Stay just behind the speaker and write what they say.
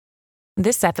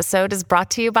This episode is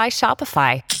brought to you by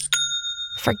Shopify.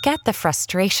 Forget the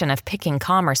frustration of picking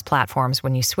commerce platforms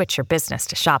when you switch your business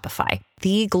to Shopify,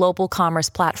 the global commerce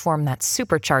platform that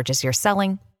supercharges your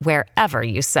selling wherever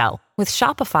you sell. With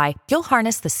Shopify, you'll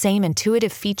harness the same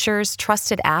intuitive features,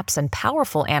 trusted apps, and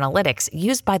powerful analytics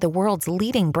used by the world's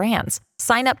leading brands.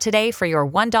 Sign up today for your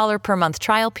 $1 per month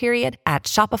trial period at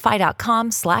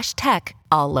shopify.com/tech,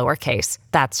 all lowercase.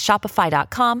 That's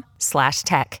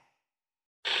shopify.com/tech.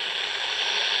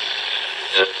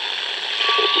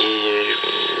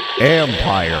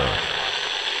 Empire.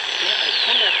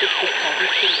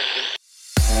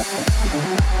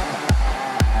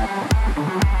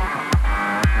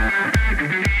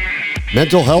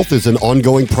 Mental health is an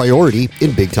ongoing priority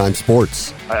in big-time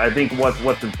sports. I think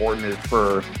what's important is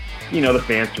for, the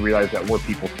fans to realize that we're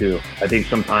people too. I think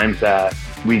sometimes that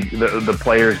the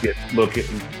players get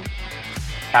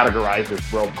categorized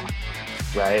as robots,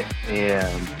 right?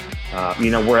 And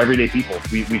we're everyday people.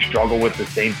 We struggle with the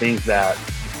same things that,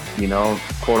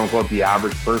 quote unquote, the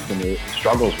average person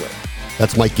struggles with.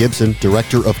 That's Mike Gibson,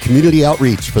 Director of Community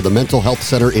Outreach for the Mental Health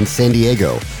Center in San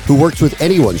Diego, who works with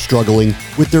anyone struggling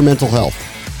with their mental health.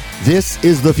 This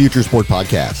is the Future Sport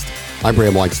Podcast. I'm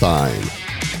Bram Weinstein.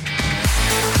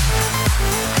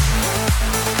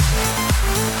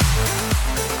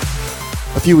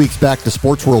 A few weeks back, the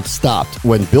sports world stopped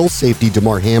when Bills safety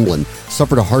Damar Hamlin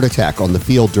suffered a heart attack on the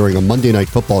field during a Monday night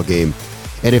football game.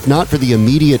 And if not for the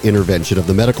immediate intervention of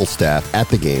the medical staff at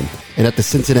the game and at the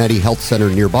Cincinnati Health Center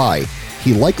nearby,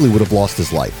 he likely would have lost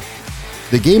his life.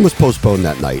 The game was postponed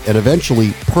that night and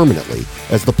eventually permanently,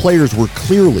 as the players were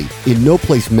clearly in no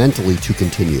place mentally to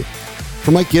continue. For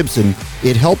Mike Gibson,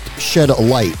 it helped shed a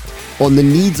light on the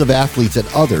needs of athletes and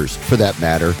others, for that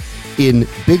matter, in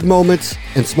big moments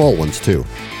and small ones too.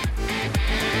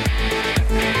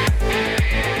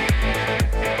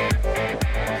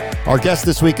 Our guest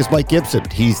this week is Mike Gibson.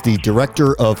 He's the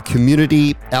Director of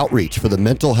Community Outreach for the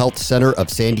Mental Health Center of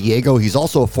San Diego. He's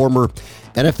also a former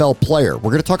NFL player. We're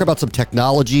going to talk about some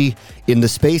technology in the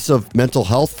space of mental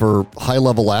health for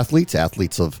high-level athletes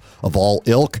of all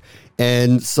ilk,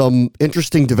 and some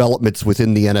interesting developments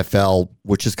within the NFL,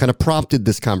 which has kind of prompted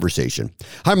this conversation.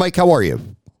 Hi, Mike. How are you?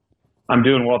 I'm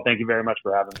doing well. Thank you very much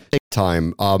for having me.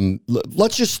 Time.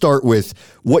 Let's just start with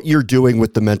what you're doing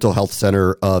with the Mental Health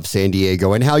Center of San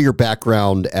Diego and how your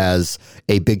background as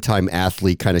a big-time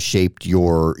athlete kind of shaped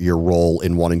your role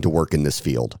in wanting to work in this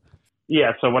field.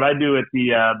 Yeah, so what I do at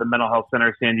the Mental Health Center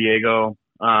of San Diego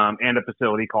and a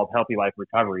facility called Healthy Life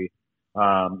Recovery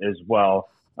as well.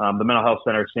 The Mental Health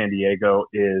Center of San Diego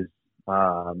is,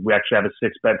 we actually have a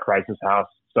 6-bed crisis house.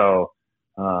 So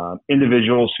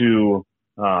individuals who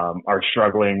are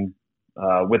struggling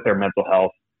with their mental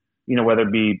health, whether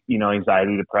it be,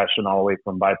 anxiety, depression, all the way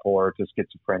from bipolar to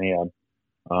schizophrenia,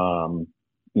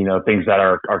 things that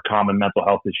are common mental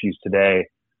health issues today.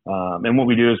 And what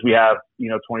we do is we have,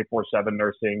 24/7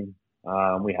 nursing.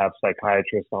 We have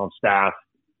psychiatrists on staff,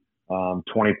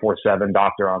 24/7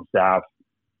 doctor on staff.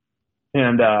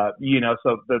 And,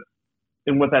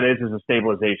 and what that is a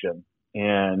stabilization.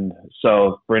 And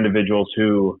so for individuals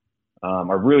who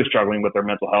are really struggling with their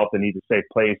mental health and need a safe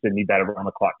place and need that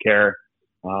around-the-clock care,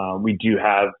 we do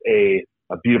have a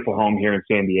beautiful home here in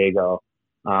San Diego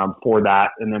for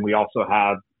that. And then we also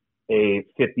have a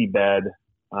 50-bed,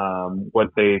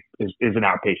 is an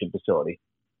outpatient facility.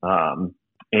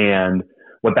 And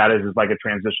what that is like a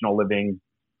transitional living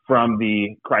from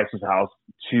the crisis house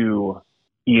to,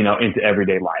 into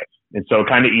everyday life. And so it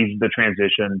kind of eases the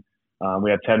transition.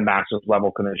 We have 10 master's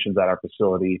level clinicians at our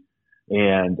facility.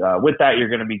 And with that, you're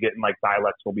going to be getting like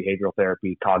dialectical behavioral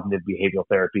therapy, cognitive behavioral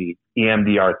therapy,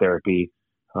 EMDR therapy,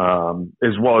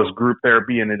 as well as group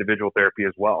therapy and individual therapy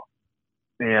as well.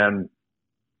 And,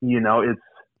 you're going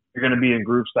to be in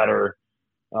groups that are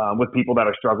with people that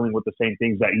are struggling with the same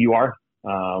things that you are.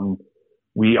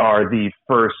 We are the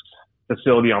first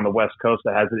facility on the West Coast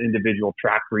that has an individual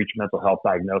track for each mental health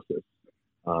diagnosis.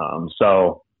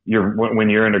 So when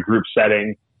you're in a group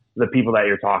setting, the people that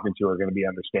you're talking to are going to be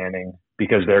understanding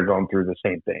because they're going through the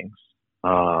same things.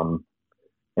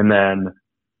 And then,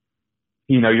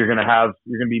 you're going to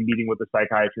be meeting with a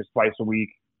psychiatrist twice a week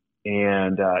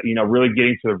and, really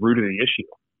getting to the root of the issue,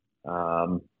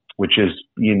 which is,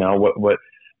 what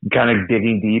kind of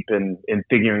digging deep and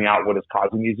figuring out what is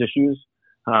causing these issues.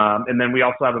 And then we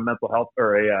also have a mental health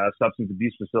or a substance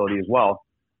abuse facility as well,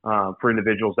 for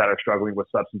individuals that are struggling with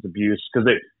substance abuse because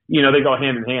they go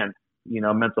hand in hand.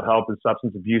 Mental health and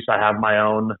substance abuse. I have my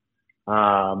own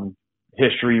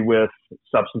history with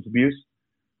substance abuse,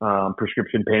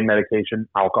 prescription pain medication,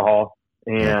 alcohol,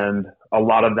 and a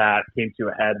lot of that came to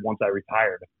a head once I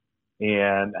retired.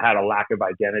 and had a lack of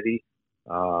identity.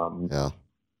 Yeah.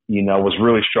 Was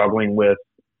really struggling with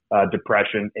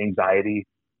depression, anxiety,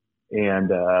 and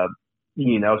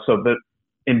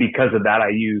because of that, I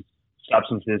used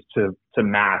substances to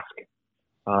mask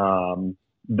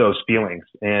those feelings,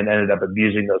 and ended up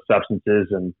abusing those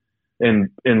substances and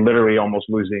literally almost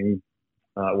losing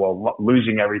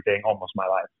everything almost my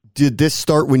life. Did this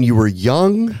start when you were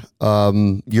young?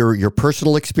 Your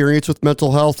personal experience with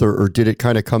mental health, or did it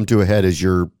kind of come to a head as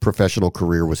your professional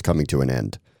career was coming to an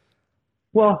end?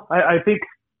 Well, I think,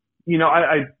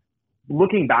 I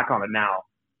looking back on it now,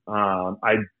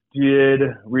 I did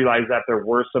realize that there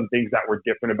were some things that were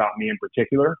different about me in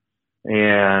particular.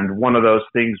 And one of those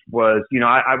things was,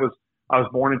 I was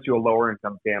born into a lower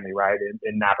income family, right,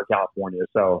 in Napa, California.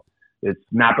 So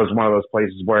Napa is one of those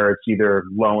places where it's either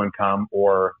low income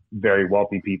or very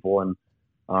wealthy people. And,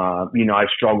 I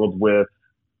struggled with,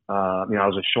 I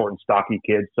was a short and stocky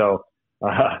kid. So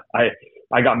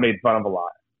I got made fun of a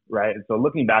lot. Right. And so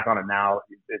looking back on it now,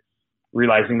 it's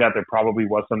realizing that there probably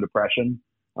was some depression.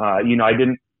 I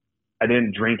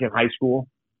didn't drink in high school.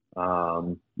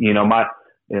 And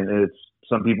it's,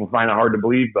 some people find it hard to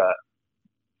believe, but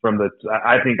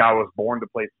I think I was born to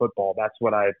play football. That's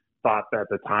what I thought at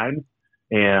the time.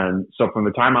 And so from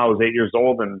the time I was 8 years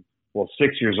old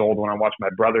 6 years old, when I watched my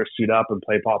brother suit up and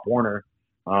play Pop Warner,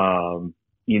 I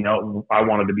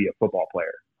wanted to be a football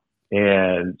player.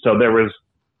 And so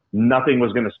nothing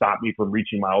was going to stop me from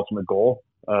reaching my ultimate goal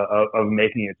of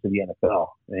making it to the NFL.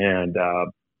 And,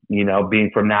 being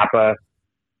from Napa,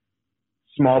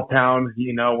 small town,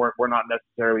 we're not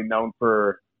necessarily known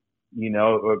for,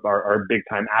 our big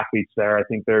time athletes there. I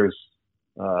think there's,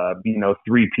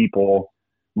 3 people,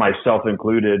 myself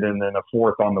included, and then a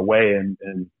fourth on the way,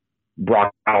 and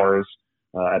Brock Bowers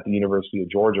at the University of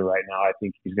Georgia right now. I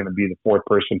think he's going to be the 4th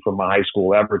person from my high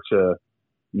school ever to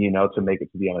make it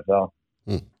to the NFL.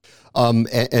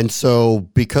 And so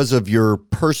because of your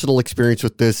personal experience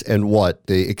with this and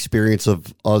the experience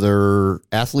of other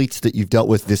athletes that you've dealt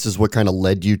with, this is what kind of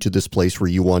led you to this place where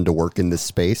you wanted to work in this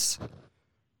space?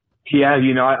 Yeah.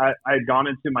 I had gone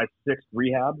into my 6th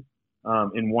rehab,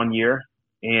 in 1 year.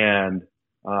 And,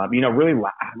 really,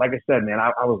 like I said, man,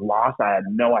 I was lost. I had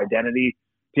no identity,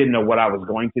 didn't know what I was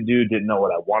going to do, didn't know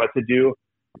what I wanted to do.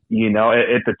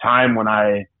 At the time when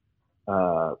I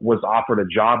was offered a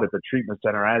job at the treatment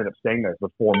center, I ended up staying there for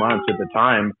 4 months. At the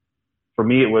time, for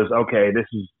me, it was, okay, this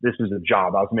is a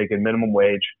job. I was making minimum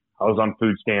wage. I was on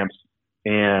food stamps.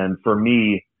 And for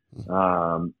me,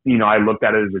 I looked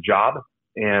at it as a job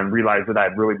and realized that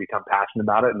I'd really become passionate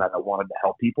about it and that I wanted to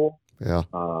help people. Yeah.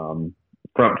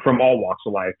 From all walks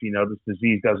of life. This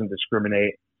disease doesn't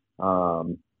discriminate.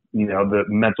 The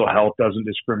mental health doesn't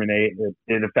discriminate.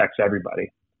 It affects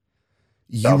everybody.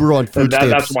 You were on food stamps.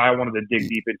 That's why I wanted to dig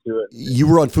deep into it. You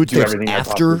were on food stamps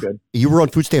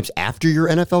after your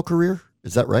NFL career?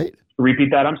 Is that right?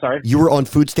 Repeat that. I'm sorry. You were on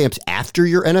food stamps after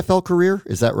your NFL career?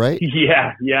 Is that right?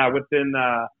 Yeah.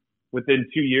 Within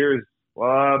 2 years,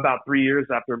 about 3 years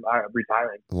after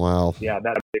retiring. Wow. Yeah,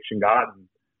 that addiction got,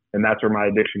 and that's where my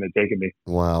addiction had taken me.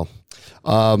 Wow.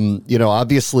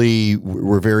 Obviously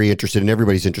we're very interested, and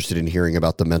everybody's interested in hearing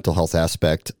about the mental health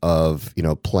aspect of,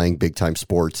 playing big time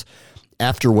sports.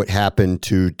 After what happened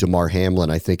to Damar Hamlin,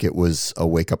 I think it was a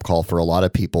wake up call for a lot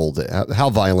of people that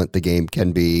how violent the game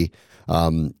can be,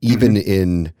 even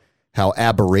in how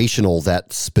aberrational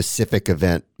that specific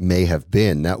event may have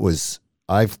been.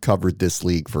 I've covered this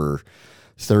league for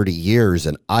 30 years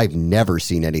and I've never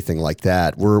seen anything like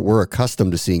that. We're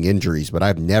accustomed to seeing injuries, but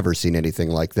I've never seen anything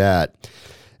like that.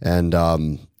 And,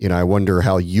 I wonder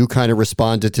how you kind of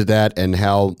responded to that and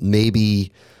how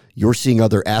maybe you're seeing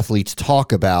other athletes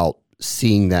talk about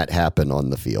seeing that happen on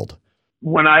the field.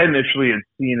 When I initially had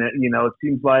seen it, it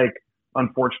seems like,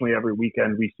 unfortunately, every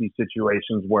weekend we see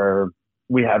situations where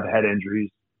we have head injuries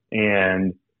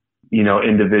and,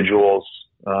 individuals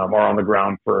are on the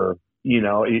ground for,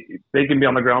 they can be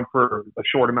on the ground for a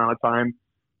short amount of time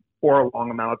or a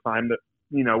long amount of time. That,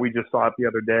 we just saw it the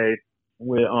other day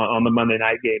on the Monday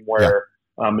night game where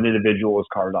an individual was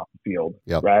carted off the field,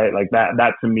 right? Like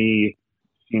that to me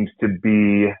seems to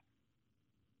be,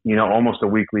 almost a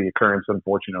weekly occurrence,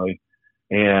 unfortunately.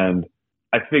 And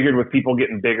I figured with people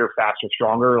getting bigger, faster,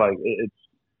 stronger, like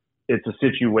it's a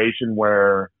situation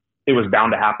where it was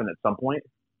bound to happen at some point.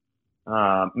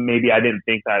 Maybe I didn't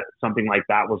think that something like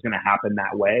that was going to happen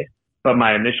that way, but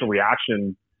my initial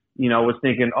reaction, was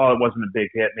thinking, oh, it wasn't a big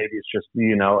hit. Maybe it's just,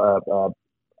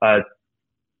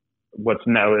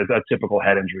 a typical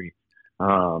head injury.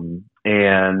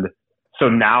 And so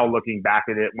now looking back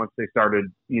at it, once they started,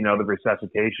 the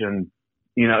resuscitation,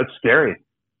 it's scary.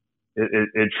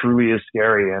 It truly is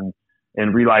scary.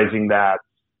 And realizing that,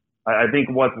 I think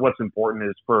what's important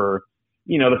is for,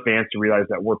 the fans to realize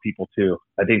that we're people too.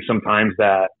 I think sometimes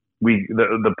that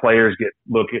the players get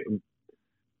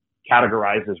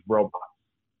categorized as robots,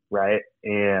 right?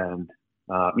 And,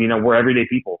 we're everyday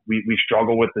people. We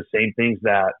struggle with the same things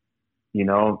that,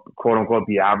 quote unquote,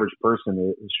 the average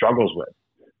person struggles with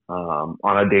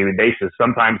on a daily basis,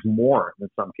 sometimes more in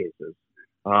some cases.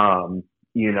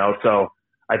 So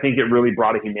I think it really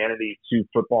brought a humanity to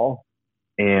football.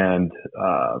 And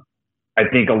I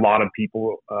think a lot of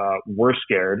people were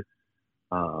scared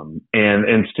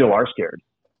and still are scared.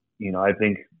 I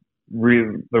think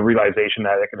the realization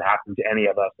that it could happen to any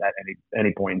of us at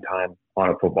any point in time on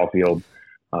a football field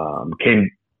came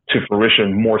to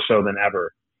fruition more so than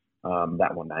ever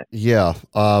that one night. Yeah.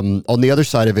 On the other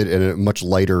side of it, and a much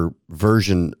lighter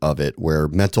version of it, where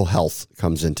mental health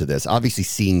comes into this, obviously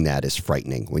seeing that is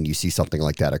frightening when you see something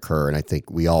like that occur. And I think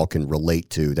we all can relate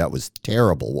to that was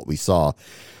terrible what we saw.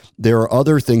 There are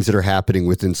other things that are happening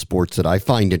within sports that I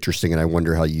find interesting, and I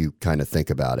wonder how you kind of think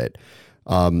about it.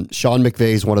 Sean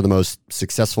McVay is one of the most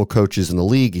successful coaches in the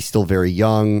league. He's still very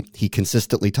young. He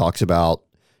consistently talks about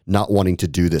not wanting to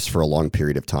do this for a long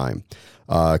period of time.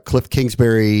 Cliff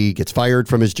Kingsbury gets fired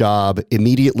from his job,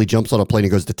 immediately jumps on a plane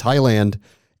and goes to Thailand,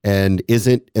 and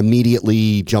isn't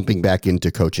immediately jumping back into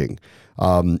coaching.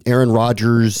 Aaron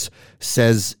Rodgers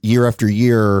says year after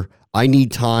year, I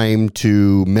need time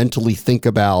to mentally think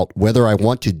about whether I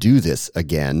want to do this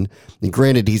again. And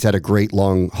granted, he's had a great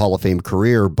long Hall of Fame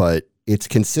career, but it's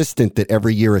consistent that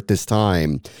every year at this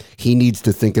time, he needs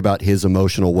to think about his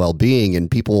emotional well-being, and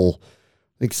people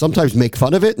sometimes make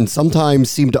fun of it and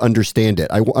sometimes seem to understand it.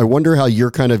 I wonder how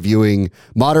you're kind of viewing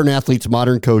modern athletes,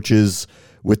 modern coaches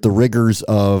with the rigors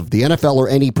of the NFL or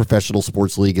any professional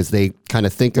sports league as they kind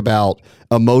of think about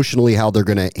emotionally how they're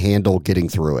going to handle getting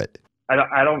through it.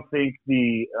 I don't think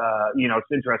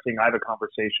it's interesting. I have a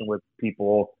conversation with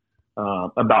people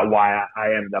about why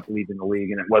I ended up leaving the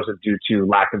league, and it wasn't due to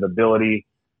lack of ability.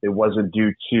 It wasn't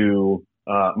due to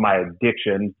my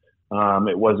addiction.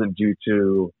 It wasn't due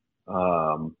to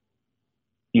my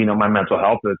mental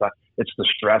health. It's the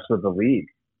stress of the league.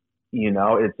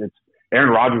 It's Aaron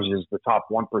Rodgers is the top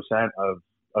 1%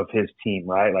 of his team,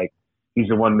 right? Like, he's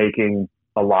the one making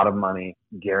a lot of money,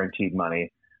 guaranteed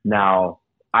money. Now,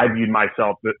 I viewed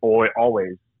myself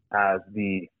always as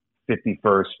the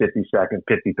 51st, 52nd,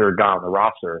 53rd guy on the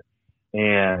roster.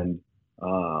 And,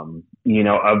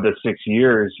 of the 6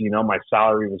 years, my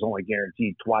salary was only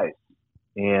guaranteed twice.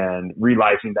 And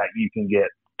realizing that you can get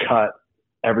cut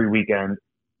every weekend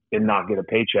and not get a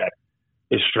paycheck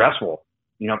is stressful.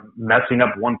 Messing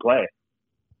up one play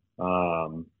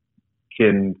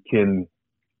can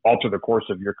alter the course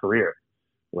of your career,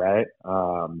 right?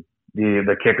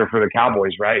 The kicker for the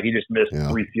Cowboys, right? He just missed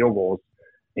 3 field goals,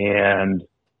 and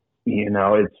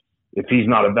if he's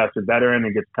not a vested veteran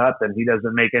and gets cut, then he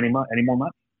doesn't make any more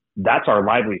money. That's our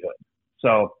livelihood.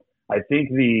 So I think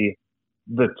the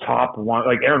top one,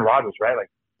 like Aaron Rodgers, right? Like,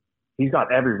 he's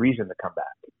got every reason to come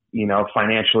back,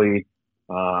 financially,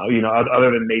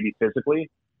 other than maybe physically,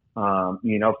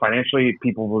 financially,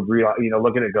 people would realize,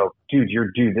 look at it and go, dude,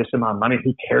 you're due this amount of money.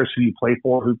 Who cares who you play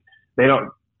for?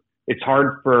 It's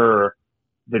hard for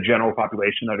the general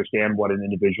population to understand what an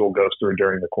individual goes through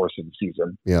during the course of the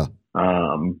season. Yeah.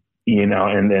 And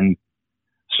then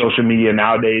social media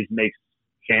nowadays makes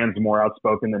fans more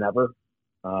outspoken than ever,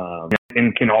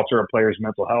 and can alter a player's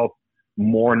mental health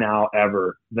more now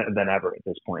than ever at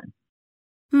this point.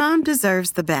 Mom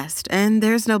deserves the best, and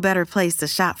there's no better place to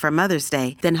shop for Mother's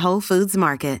Day than Whole Foods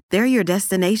Market. They're your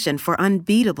destination for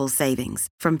unbeatable savings,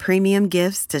 from premium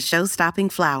gifts to show-stopping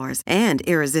flowers and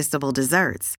irresistible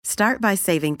desserts. Start by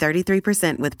saving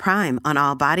 33% with Prime on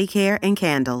all body care and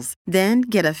candles. Then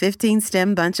get a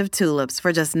 15-stem bunch of tulips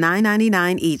for just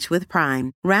 $9.99 each with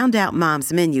Prime. Round out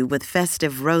Mom's menu with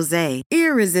festive rosé,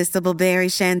 irresistible berry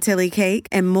chantilly cake,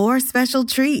 and more special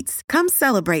treats. Come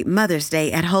celebrate Mother's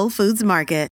Day at Whole Foods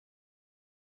Market.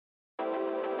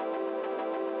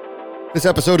 This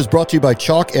episode is brought to you by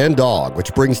Chalk and Dog,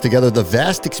 which brings together the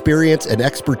vast experience and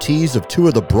expertise of two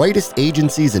of the brightest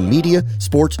agencies in media,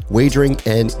 sports, wagering,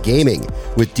 and gaming.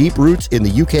 With deep roots in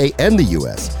the UK and the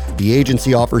US, the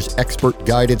agency offers expert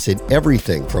guidance in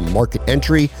everything from market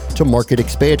entry to market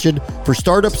expansion for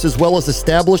startups as well as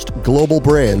established global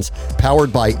brands,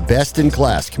 powered by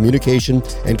best-in-class communication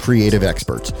and creative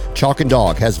experts. Chalk and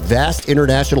Dog has vast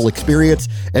international experience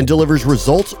and delivers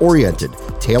results-oriented,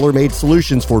 tailor-made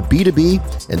solutions for B2B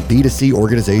and B2C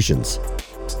organizations.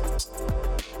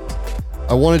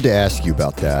 I wanted to ask you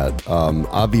about that.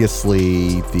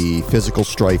 Obviously, the physical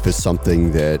strife is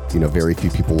something that, very few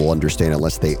people will understand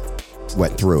unless they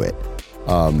went through it.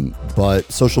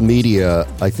 But social media,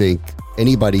 I think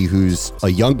anybody who's a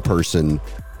young person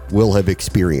will have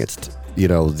experienced,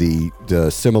 the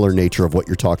similar nature of what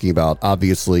you're talking about.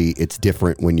 Obviously, it's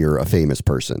different when you're a famous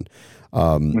person.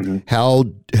 How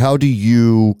do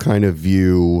you kind of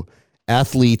view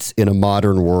athletes in a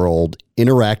modern world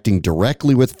interacting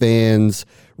directly with fans,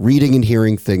 reading and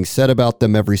hearing things said about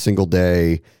them every single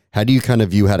day? How do you kind of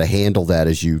view how to handle that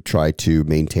as you try to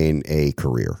maintain a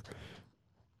career?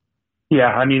 Yeah,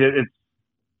 I mean, it's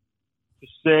to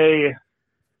say,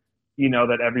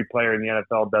 that every player in the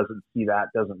NFL doesn't see that,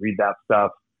 doesn't read that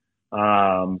stuff.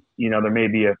 There may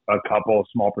be a couple,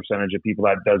 small percentage of people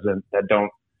that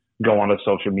don't go onto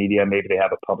social media. Maybe they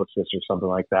have a publicist or something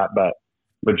like that. But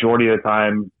majority of the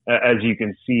time, as you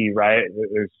can see, right,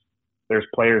 there's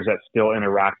players that still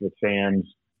interact with fans,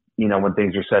 when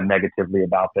things are said negatively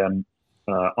about them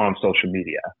on social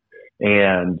media.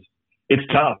 And it's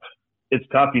tough. It's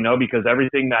tough, because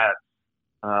everything that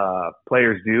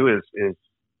players do is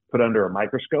put under a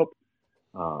microscope.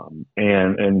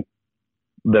 And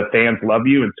the fans love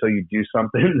you until you do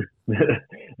something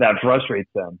that frustrates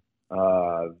them.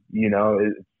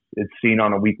 It's seen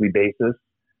on a weekly basis.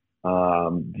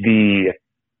 The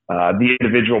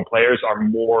individual players are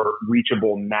more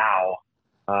reachable now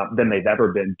than they've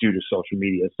ever been due to social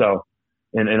media. So,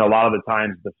 and a lot of the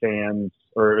times the fans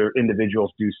or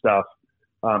individuals do stuff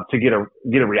to get a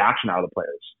reaction out of the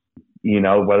players.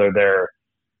 Whether they're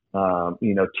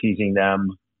teasing them,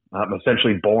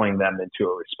 essentially bullying them into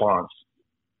a response.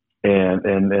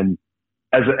 And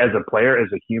as a player,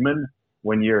 as a human,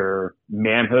 when your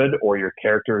manhood or your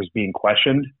character is being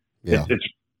questioned,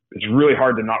 it's really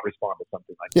hard to not respond to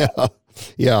something like that.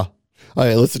 Yeah. All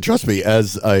right, listen, trust me,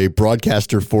 as a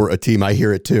broadcaster for a team, I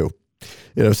hear it too.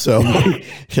 So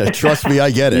trust me,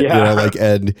 I get it. Yeah.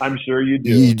 And I'm sure you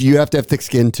do. You have to have thick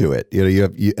skin to it.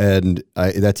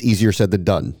 That's easier said than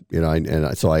done.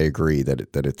 So I agree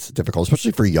that it's difficult,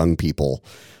 especially for young people.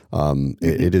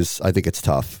 It is. I think it's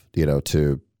tough.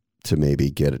 To maybe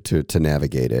get it to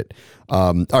navigate it.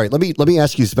 All right, let me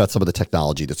ask you about some of the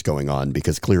technology that's going on,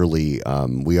 because clearly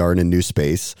we are in a new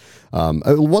space.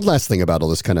 One last thing about all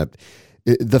this kind of.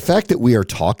 The fact that we are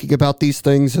talking about these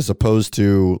things as opposed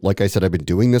to, like I said, I've been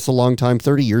doing this a long time.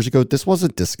 30 years ago, this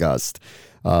wasn't discussed.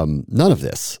 None of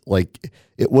this.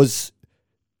 It was,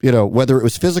 whether it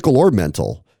was physical or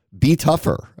mental, be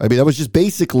tougher. I mean, that was just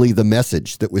basically the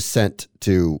message that was sent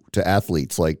to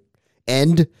athletes.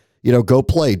 Go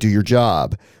play, do your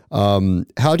job.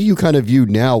 How do you kind of view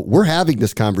now? We're having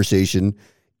this conversation.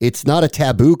 It's not a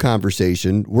taboo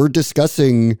conversation. We're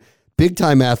discussing big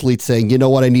time athletes saying,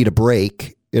 I need a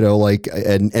break,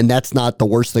 and that's not the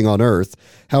worst thing on earth.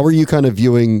 How are you kind of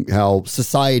viewing how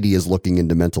society is looking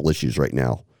into mental issues right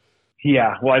now?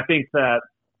 Yeah. Well, I think that,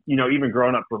 even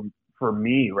growing up for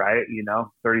me, right,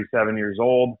 37 years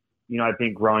old, I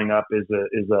think growing up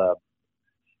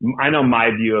I know my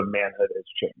view of manhood has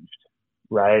changed.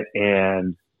 Right.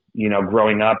 And,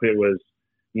 growing up, it was,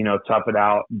 tough it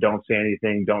out. Don't say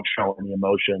anything. Don't show any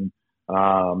emotion.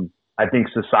 I think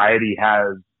society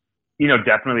has,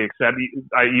 definitely accepted.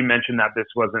 You mentioned that this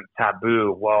wasn't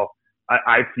taboo. Well,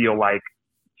 I feel like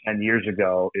 10 years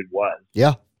ago it was.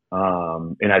 Yeah.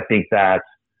 And I think that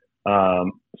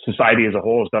society as a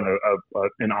whole has done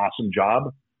an awesome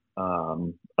job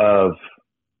of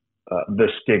the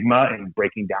stigma and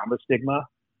breaking down the stigma.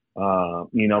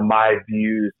 My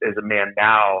views as a man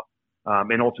now,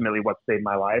 and ultimately what saved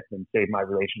my life and saved my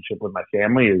relationship with my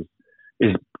family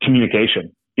is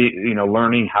communication.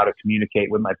 Learning how to communicate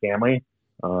with my family.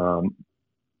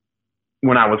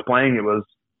 When I was playing, it was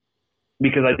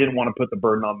because I didn't want to put the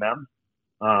burden on them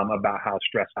about how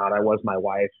stressed out I was. My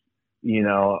wife,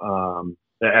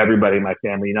 everybody in my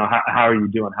family, how are you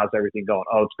doing? How's everything going?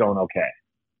 Oh, it's going okay.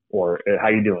 Or how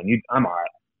you doing? I'm all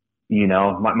right.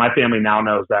 My family now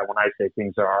knows that when I say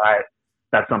things are all right,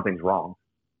 that something's wrong.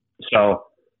 So,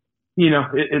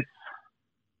 it's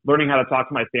learning how to talk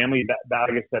to my family. That,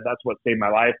 like I said, that's what saved my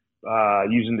life.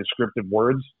 Using descriptive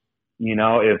words,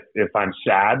 if I'm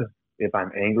sad, if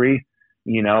I'm angry,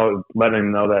 letting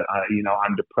them know that,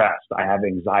 I'm depressed, I have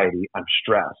anxiety, I'm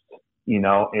stressed,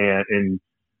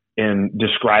 and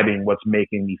describing what's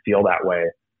making me feel that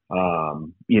way.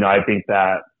 I think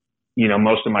that,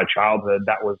 most of my childhood,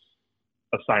 that was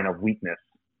a sign of weakness.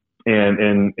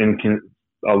 And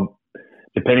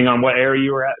depending on what area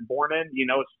you were born in,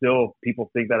 it's still, people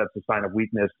think that it's a sign of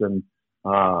weakness. And,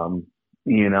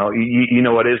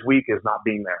 what is weak is not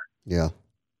being there. Yeah.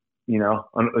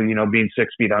 Being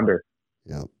 6 feet under.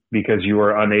 because you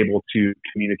were unable to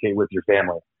communicate with your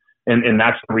family. And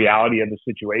that's the reality of the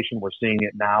situation. We're seeing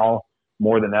it now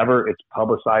more than ever. It's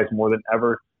publicized more than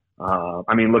ever.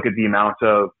 I mean, look at the amount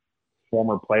of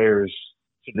former players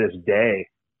to this day.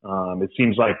 It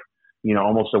seems like,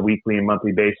 almost a weekly and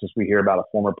monthly basis, we hear about a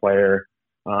former player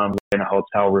in a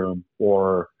hotel room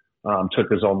or took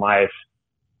his own life,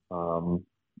 and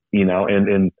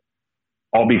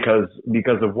all because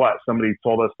of what? Somebody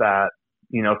told us that,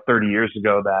 30 years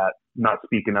ago that not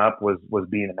speaking up was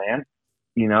being a man,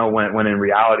 when in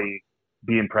reality,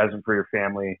 being present for your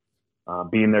family,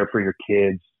 being there for your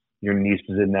kids, your nieces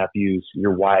and nephews,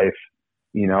 your wife,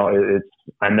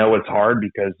 I know it's hard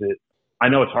because I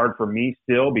know it's hard for me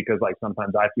still because like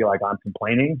sometimes I feel like I'm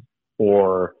complaining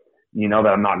or,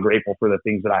 that I'm not grateful for the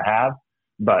things that I have.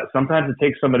 But sometimes it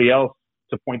takes somebody else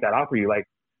to point that out for you. Like,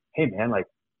 hey man, like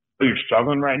you're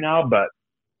struggling right now, but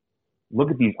look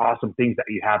at these awesome things that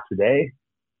you have today,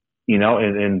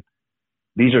 and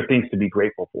these are things to be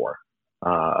grateful for,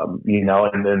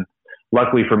 and then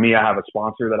luckily for me, I have a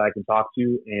sponsor that I can talk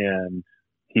to and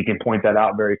he can point that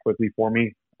out very quickly for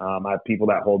me. I have people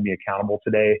that hold me accountable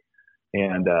today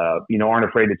and, aren't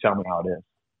afraid to tell me how it is.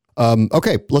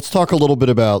 Okay, let's talk a little bit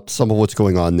about some of what's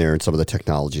going on there and some of the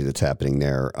technology that's happening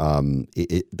there. I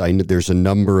know there's a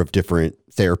number of different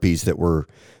therapies that were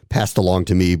passed along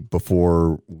to me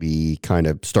before we kind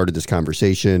of started this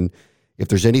conversation. If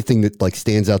there's anything that like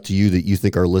stands out to you that you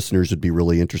think our listeners would be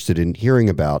really interested in hearing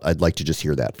about, I'd like to just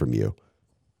hear that from you.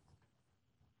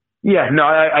 Yeah, no,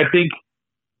 I think,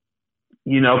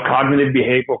 cognitive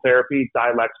behavioral therapy,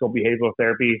 dialectical behavioral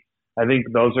therapy, I think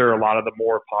those are a lot of the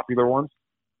more popular ones.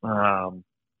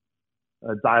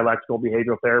 Dialectical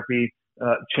behavioral therapy,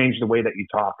 change the way that you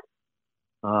talk.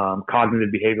 Cognitive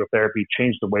behavioral therapy,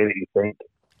 change the way that you think.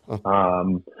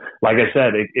 Like I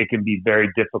said, it can be very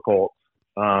difficult.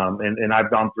 And I've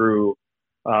gone through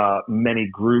many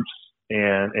groups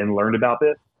and learned about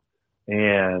this.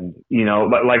 And,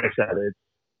 like I said,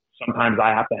 sometimes I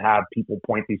have to have people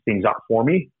point these things out for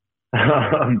me.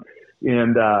 I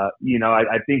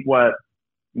think what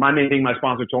my main thing my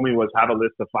sponsor told me was have a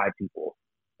list of 5 people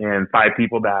and 5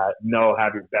 people that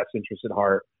have your best interest at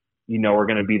heart, are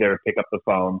going to be there to pick up the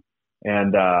phone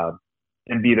and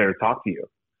be there to talk to you.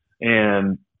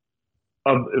 And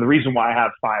the reason why I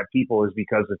have 5 people is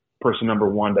because if person number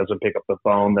 1 doesn't pick up the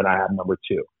phone, then I have number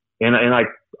 2. And I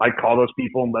call those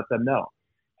people and let them know,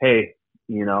 hey,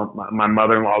 my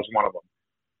mother-in-law is one of them.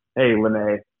 Hey,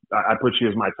 Lene, I put you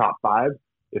as my top 5.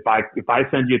 If I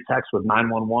send you a text with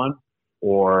 911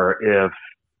 or if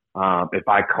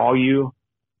I call you,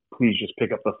 please just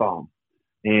pick up the phone.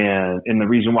 And the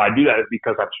reason why I do that is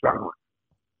because I'm struggling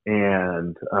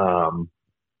and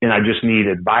I just need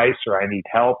advice or I need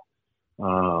help.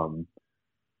 And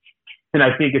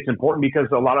I think it's important because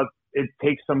it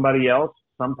takes somebody else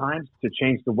sometimes to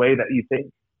change the way that you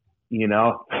think,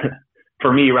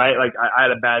 for me, right? Like I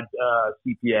had a bad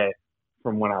CPA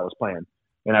from when I was playing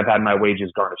and I've had my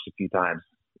wages garnished a few times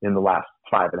in the last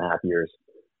 5.5 years.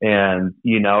 And,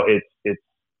 it's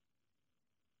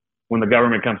when the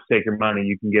government comes to take your money,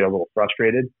 you can get a little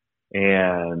frustrated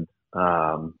and,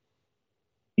 I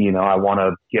want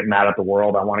to get mad at the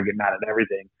world. I want to get mad at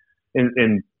everything.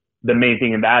 And the main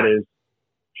thing in that is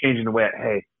changing the way,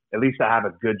 hey, at least I have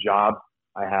a good job.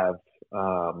 I have,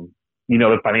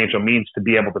 the financial means to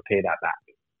be able to pay that back,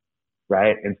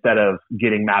 right? Instead of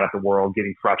getting mad at the world,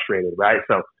 getting frustrated, right?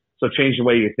 So change the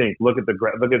way you think. Look at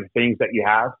the things that you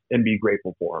have and be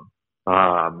grateful for them.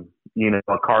 A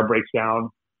car breaks down,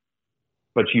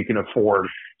 but you can afford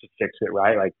to fix it,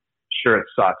 right? Like, sure, it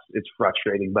sucks. It's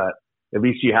frustrating, but at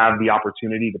least you have the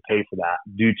opportunity to pay for that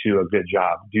due to a good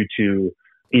job, due to,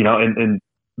 and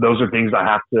those are things I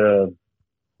have to,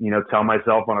 tell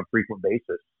myself on a frequent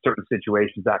basis. Certain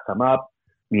situations that come up,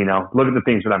 look at the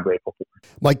things that I'm grateful for.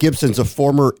 Mike Gibson's a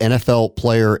former NFL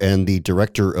player and the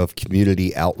director of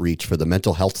community outreach for the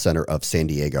Mental Health Center of San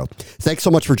Diego. Thanks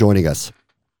so much for joining us.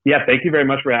 Yeah, thank you very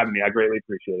much for having me. I greatly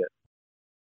appreciate it.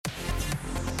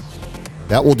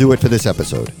 That will do it for this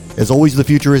episode. As always, the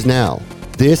future is now.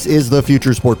 This is the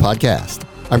Future Sport Podcast.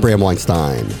 I'm Bram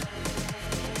Weinstein.